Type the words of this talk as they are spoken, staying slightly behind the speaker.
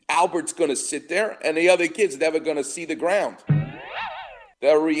Albert's going to sit there and the other kid's never going to see the ground.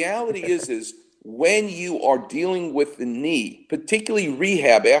 The reality is when you are dealing with the knee, particularly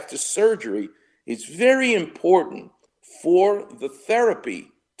rehab after surgery, it's very important for the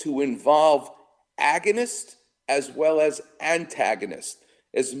therapy to involve agonist as well as antagonist.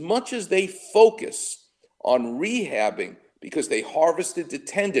 As much as they focus on rehabbing because they harvested the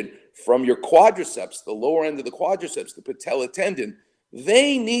tendon from your quadriceps, the lower end of the quadriceps, the patella tendon,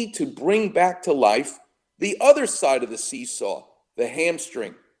 they need to bring back to life the other side of the seesaw, the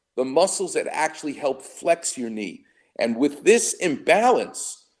hamstring, the muscles that actually help flex your knee. And with this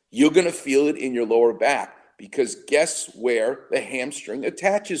imbalance, you're going to feel it in your lower back because guess where the hamstring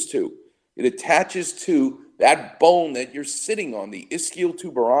attaches to? It attaches to that bone that you're sitting on, the ischial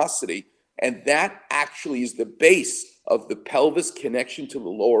tuberosity, and that actually is the base of the pelvis connection to the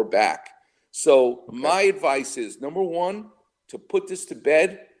lower back. So my advice is, number one, to put this to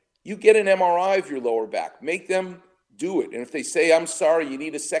bed, you get an MRI of your lower back. Make them do it. And if they say, I'm sorry, you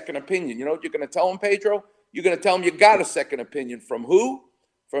need a second opinion, you know what you're going to tell them, Pedro? You're going to tell them you got a second opinion. From who?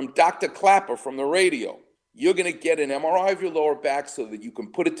 From Dr. Clapper from the radio. You're going to get an MRI of your lower back so that you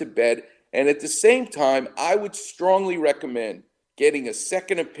can put it to bed. And at the same time, I would strongly recommend getting a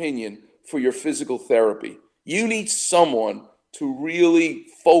second opinion for your physical therapy. You need someone to really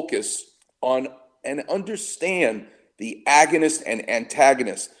focus on and understand the agonist and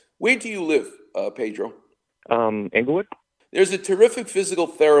antagonist. Where do you live, Pedro? Inglewood. There's a terrific physical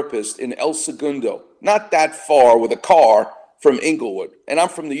therapist in El Segundo, not that far with a car from Inglewood. And I'm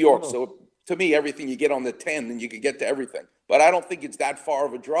from New York, so to me, everything you get on the 10, then you can get to everything. But I don't think it's that far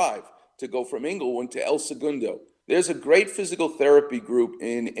of a drive to go from Inglewood to El Segundo. There's a great physical therapy group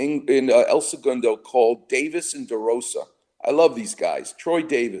in El Segundo called Davis and DeRosa. I love these guys. Troy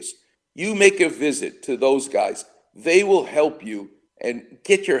Davis. You make a visit to those guys. They will help you and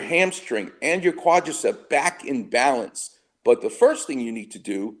get your hamstring and your quadricep back in balance. But the first thing you need to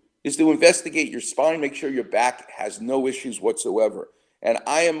do is to investigate your spine, make sure your back has no issues whatsoever. And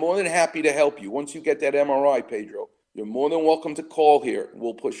I am more than happy to help you. Once you get that MRI, Pedro, you're more than welcome to call here.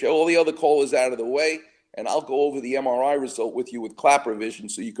 We'll push all the other callers out of the way, and I'll go over the MRI result with you with Clapper Vision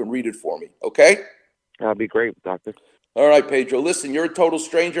so you can read it for me, okay? That'd be great, doctor. All right, Pedro. Listen, you're a total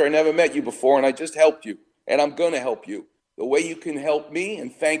stranger. I never met you before, and I just helped you, and I'm going to help you. The way you can help me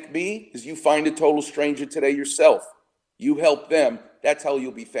and thank me is you find a total stranger today yourself. You help them. That's how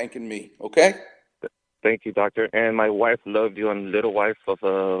you'll be thanking me, okay? Thank you, doctor. And my wife loved you on Little Wife of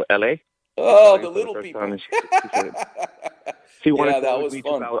L.A. Oh, the little people. She wanted yeah, that was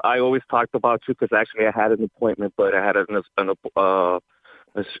fun. I always talked about you because actually I had an appointment, but I had an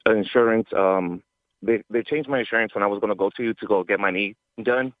insurance. They changed my insurance when I was going to go to you to go get my knee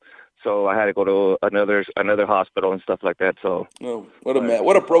done. So I had to go to another hospital and stuff like that. So what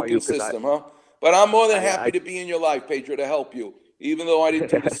a broken system, huh? But I'm more than happy to be in your life, Pedro, to help you. Even though I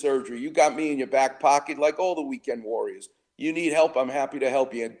didn't do the surgery, you got me in your back pocket like all the weekend warriors. You need help, I'm happy to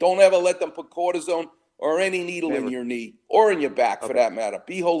help you. And don't ever let them put cortisone or any needle in your knee or in your back for that matter.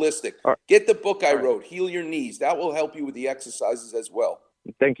 Be holistic. Right. Get the book I wrote, Heal Your Knees. That will help you with the exercises as well.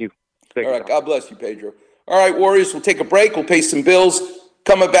 Thank you. All right, God bless you, Pedro. All right, Warriors, we'll take a break. We'll pay some bills.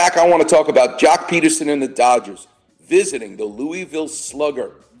 Coming back, I want to talk about Jock Peterson and the Dodgers visiting the Louisville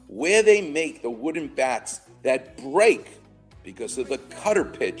Slugger, where they make the wooden bats that break because of the cutter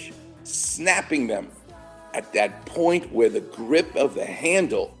pitch, snapping them at that point where the grip of the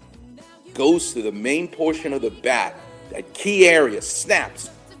handle goes to the main portion of the bat. That key area snaps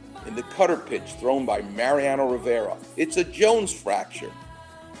in the cutter pitch thrown by Mariano Rivera. It's a Jones fracture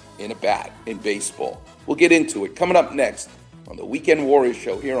in a bat in baseball. We'll get into it coming up next on the Weekend Warriors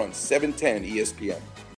Show here on 710 ESPN.